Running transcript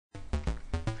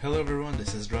Hello everyone,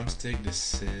 this is Drumstick.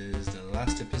 This is the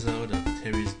last episode of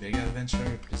Terry's Big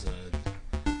Adventure, episode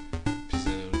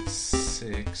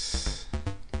 6.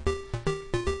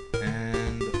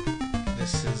 And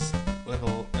this is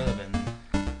level 11.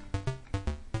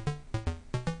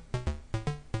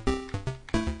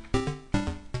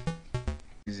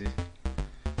 Easy.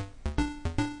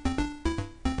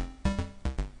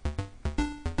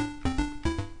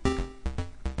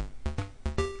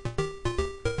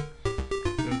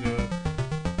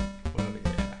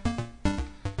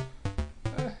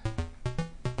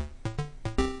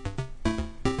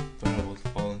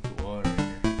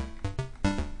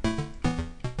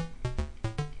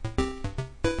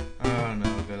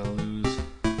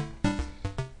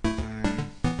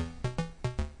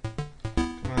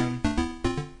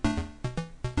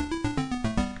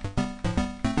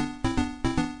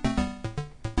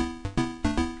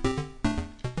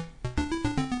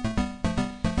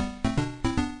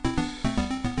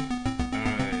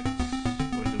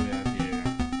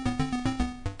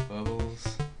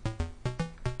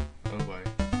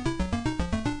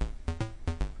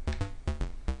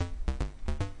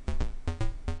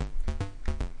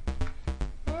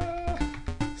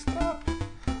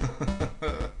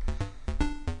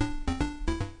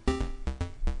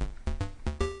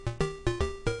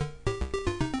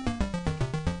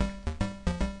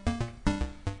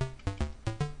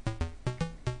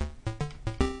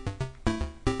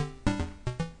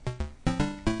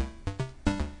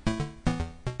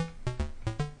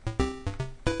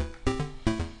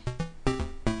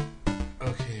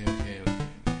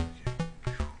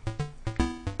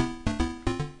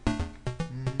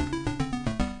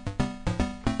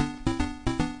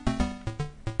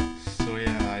 So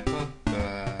yeah, I thought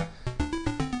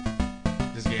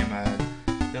this game had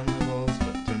 10 levels,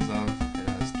 but turns out it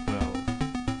has 12.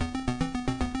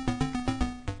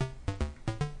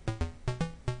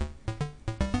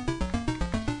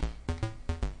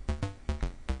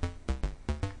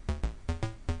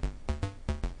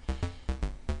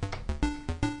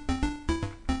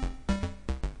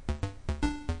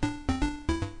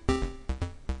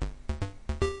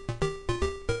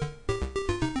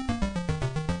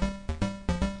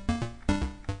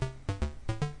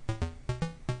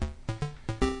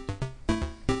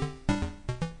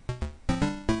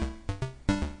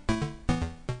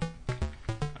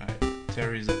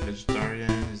 Terry's a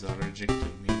vegetarian, he's allergic to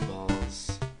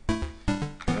meatballs.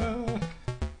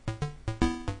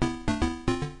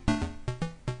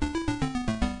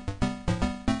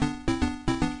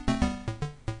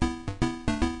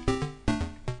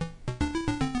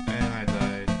 And I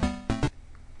died.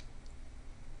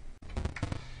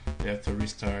 You have to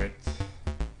restart.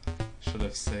 Should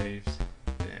have saved.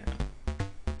 Damn.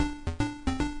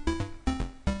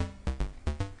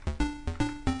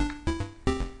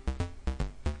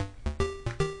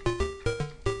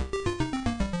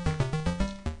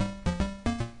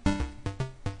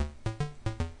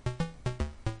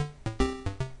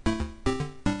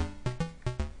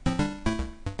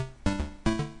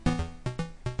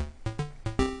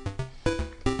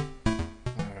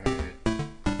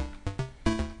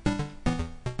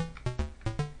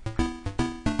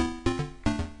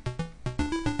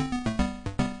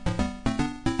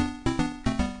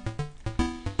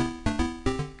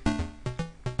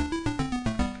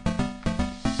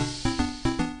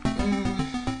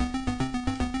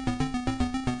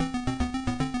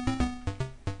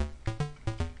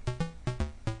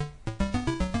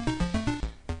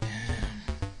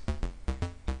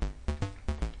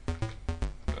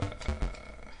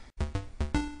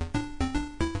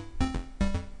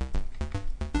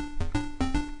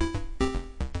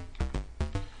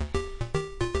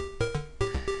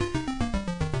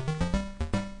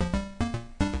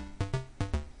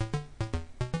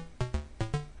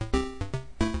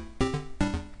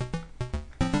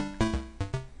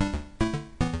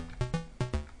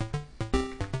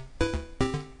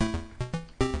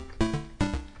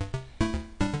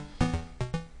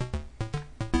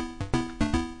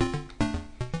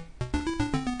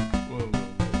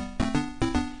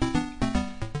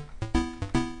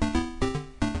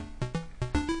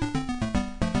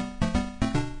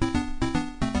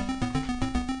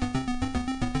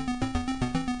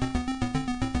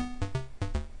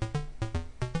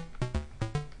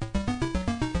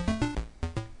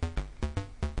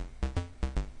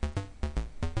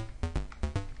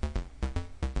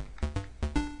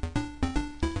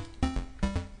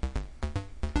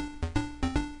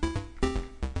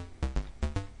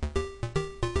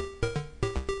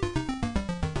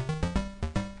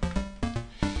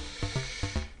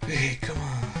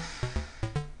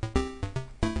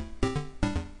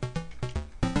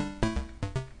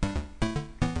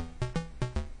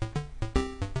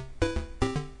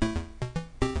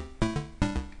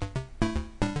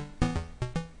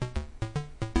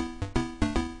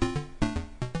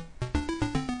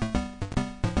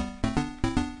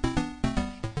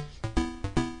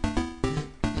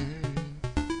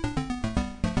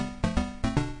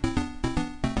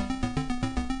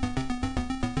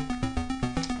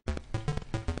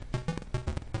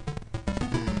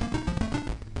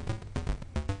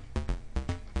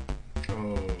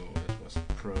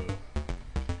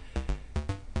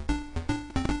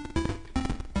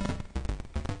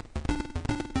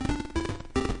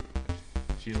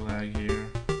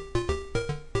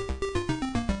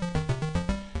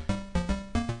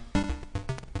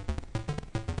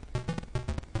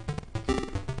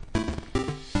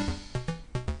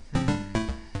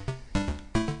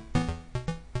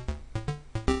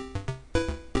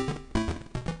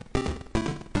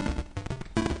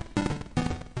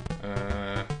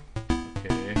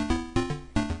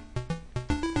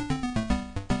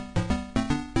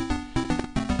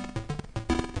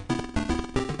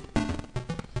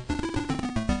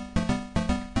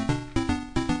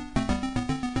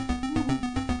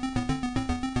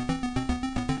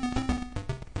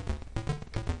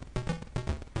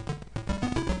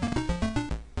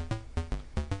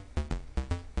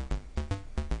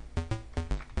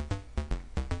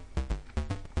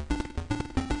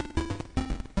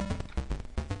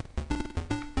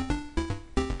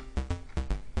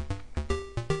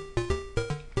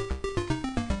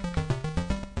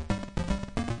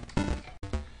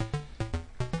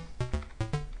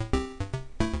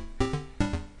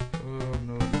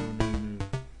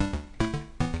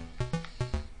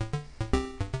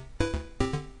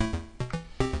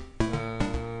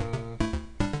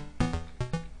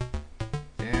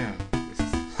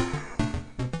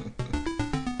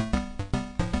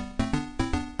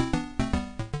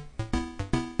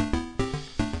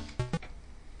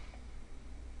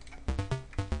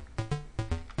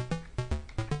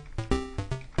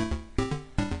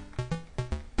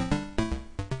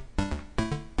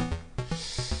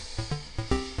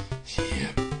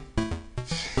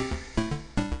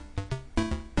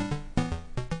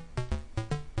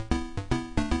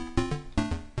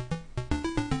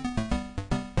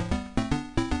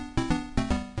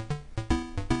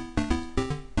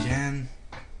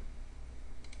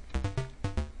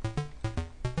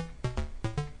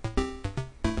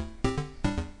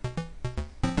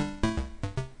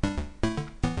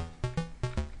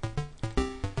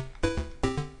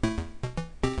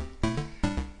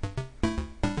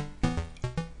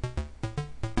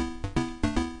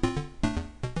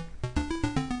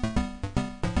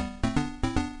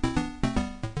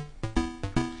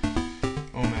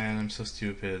 so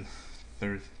stupid.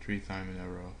 Three times in a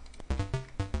row.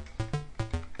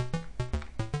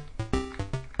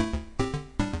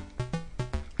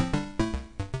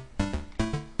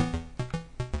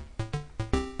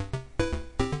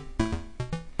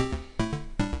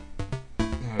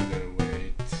 I gotta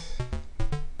wait.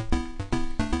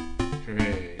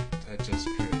 Great. I just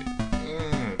great.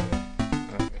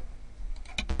 Okay.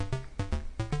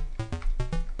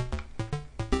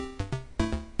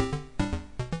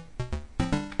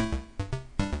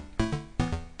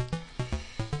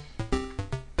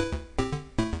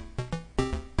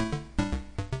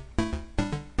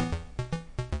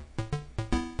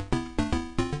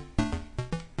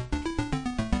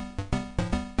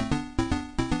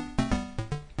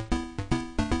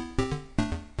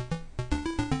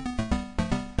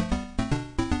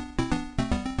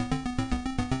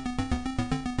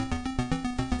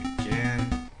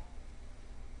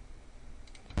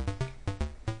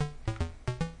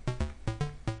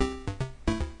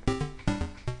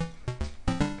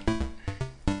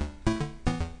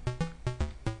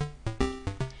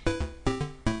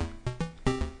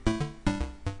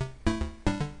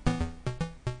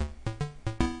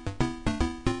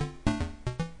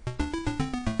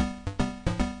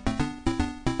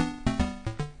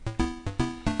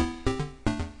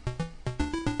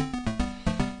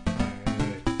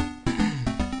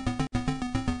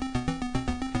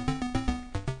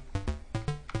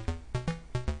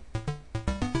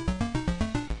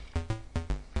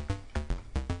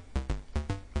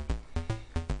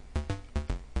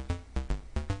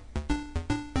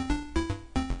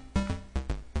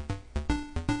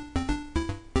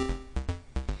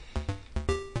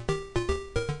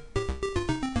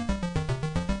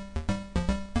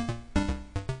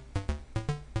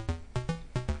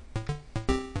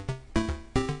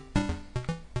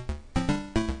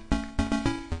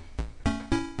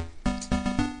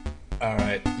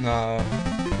 Alright, now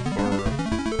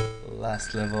for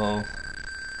last level.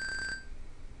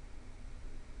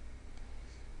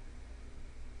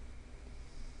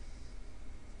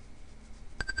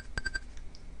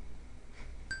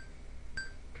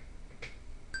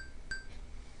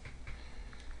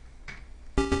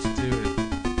 Let's do it.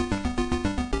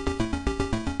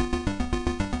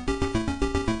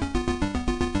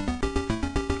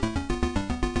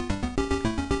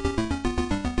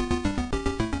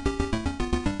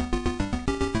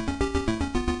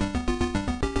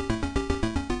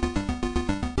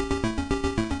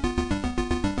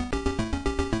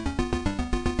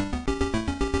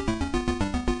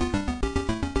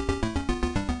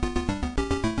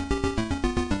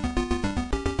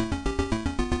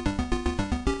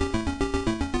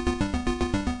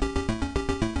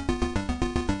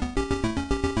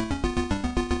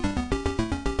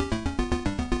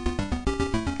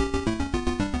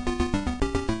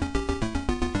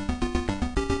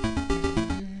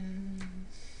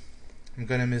 I'm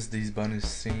gonna miss these bonus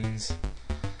scenes.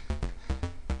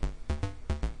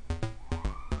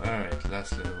 Alright,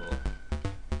 last level.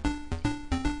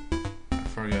 I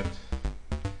forget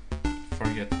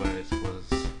what it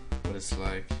was, what it's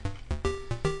like.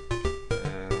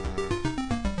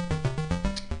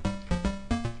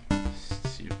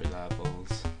 Stupid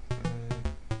apples.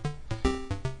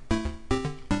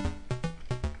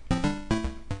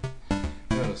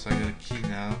 Oh, so I got a key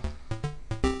now.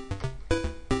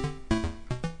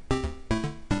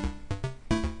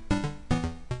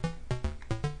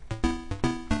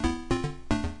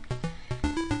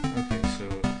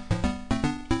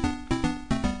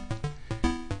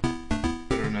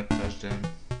 Them.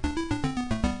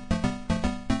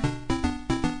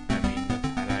 I mean, not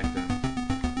attack them.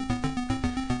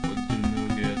 Would do no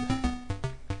good.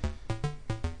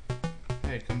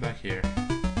 Hey, come back here.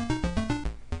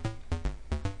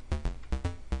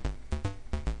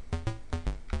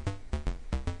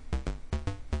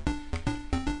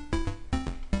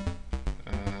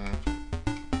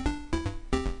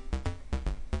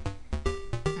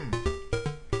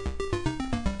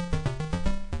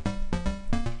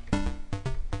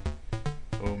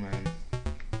 Oh man.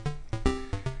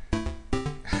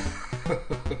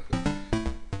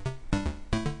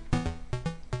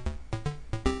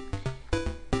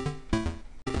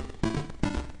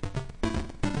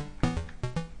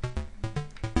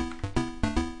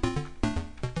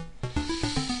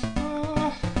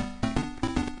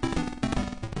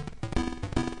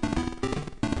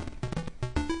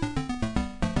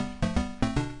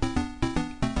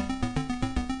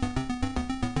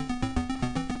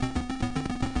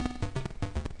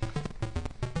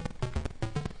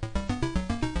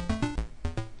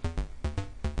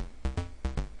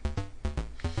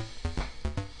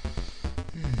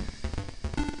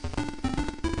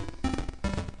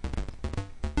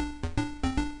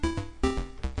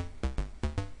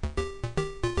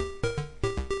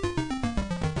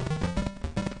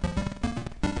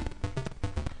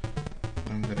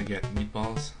 get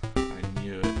meatballs. I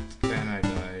knew it. Then I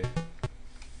died.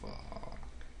 Fuck.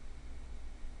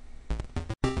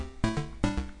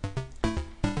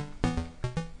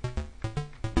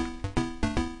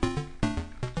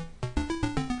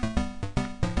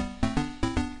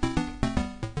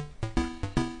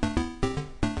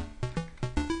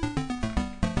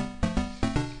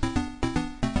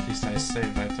 At least I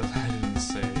saved. I thought I didn't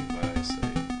save, but I saved.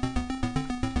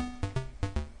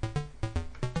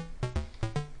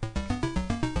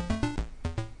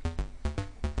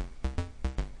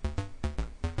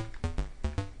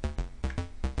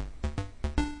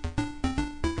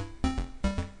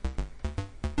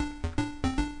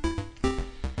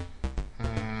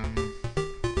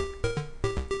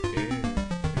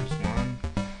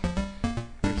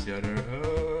 The other.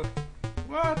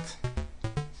 What?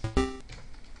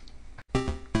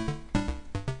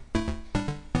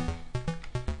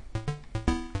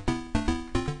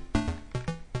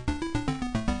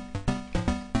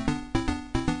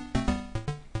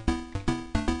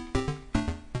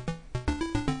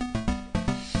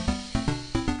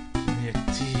 Give me a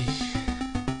tea.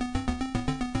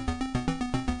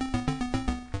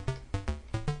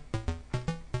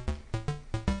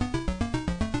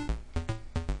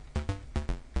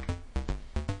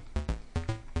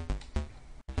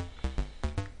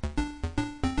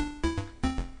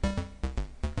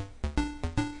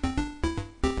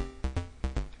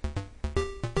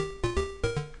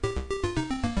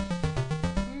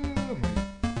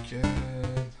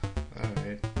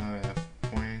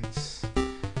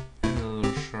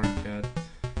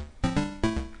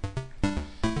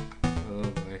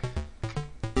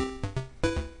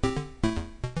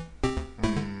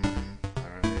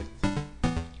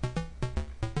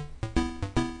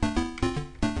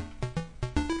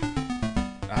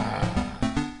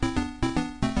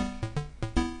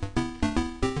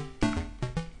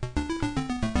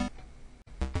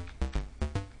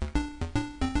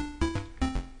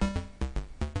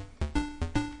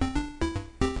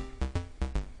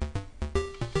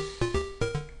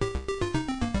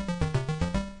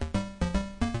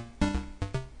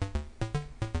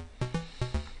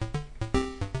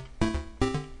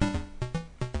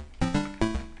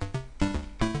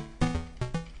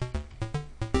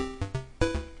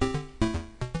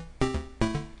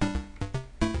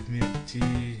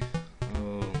 Tea.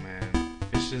 Oh man.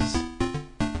 Fishes.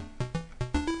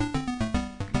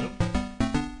 Nope.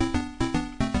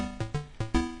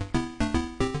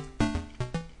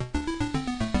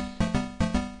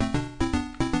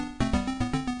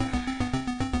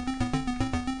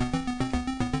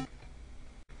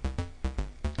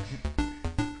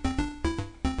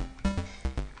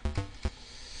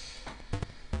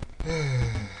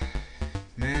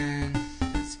 Man,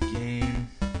 this game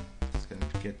is gonna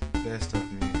get the best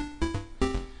of me.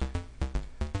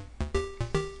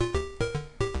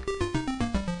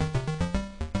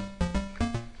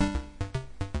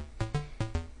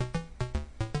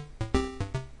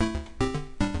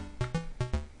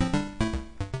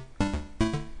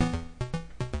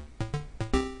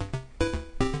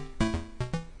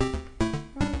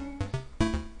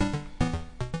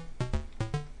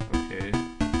 Okay.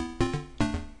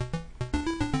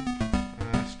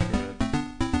 Screw it.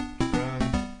 Run.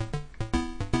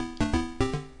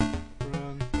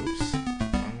 Run. Oops.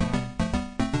 Wrong one.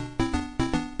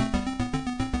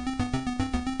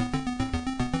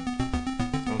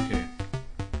 Okay.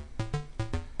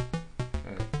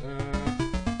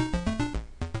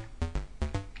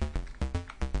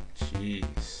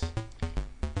 Jeez.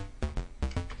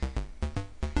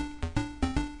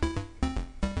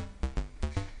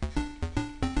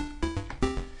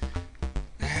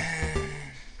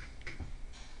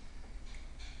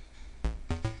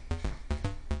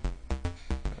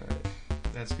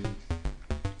 That's good.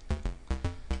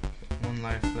 One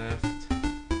life left.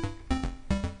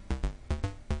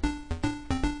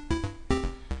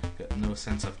 Got no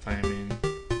sense of timing.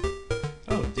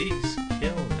 Oh, these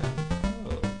kill them.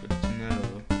 Oh, good to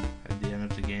know. At the end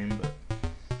of the game, but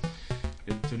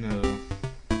good to know.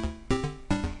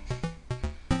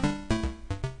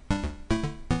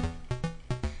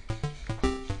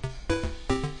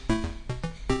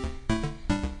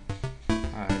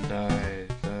 I die.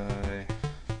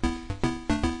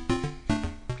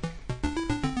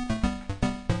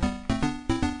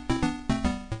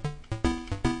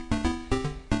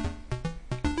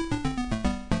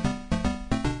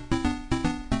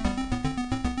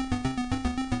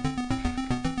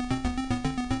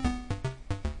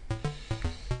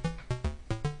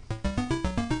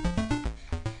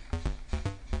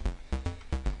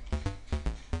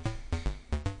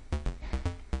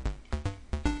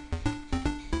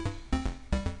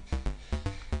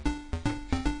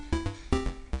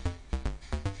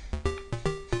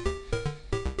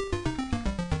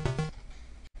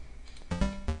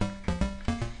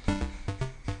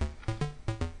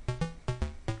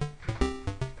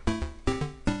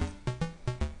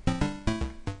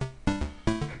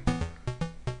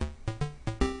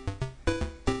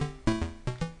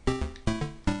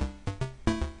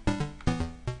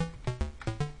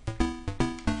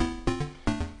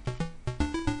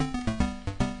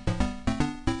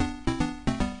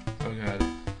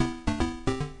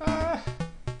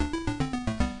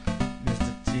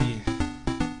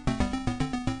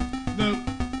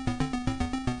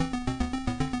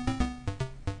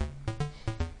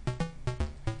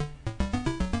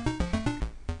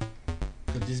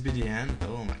 this be the end?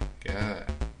 Oh my god.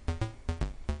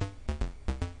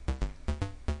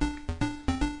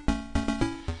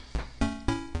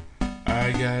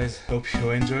 Alright guys, hope you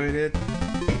enjoyed it.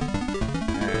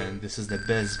 And this is the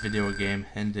best video game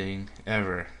ending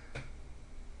ever.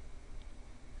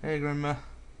 Hey grandma.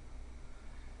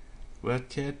 What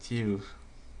kept you?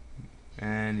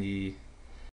 And he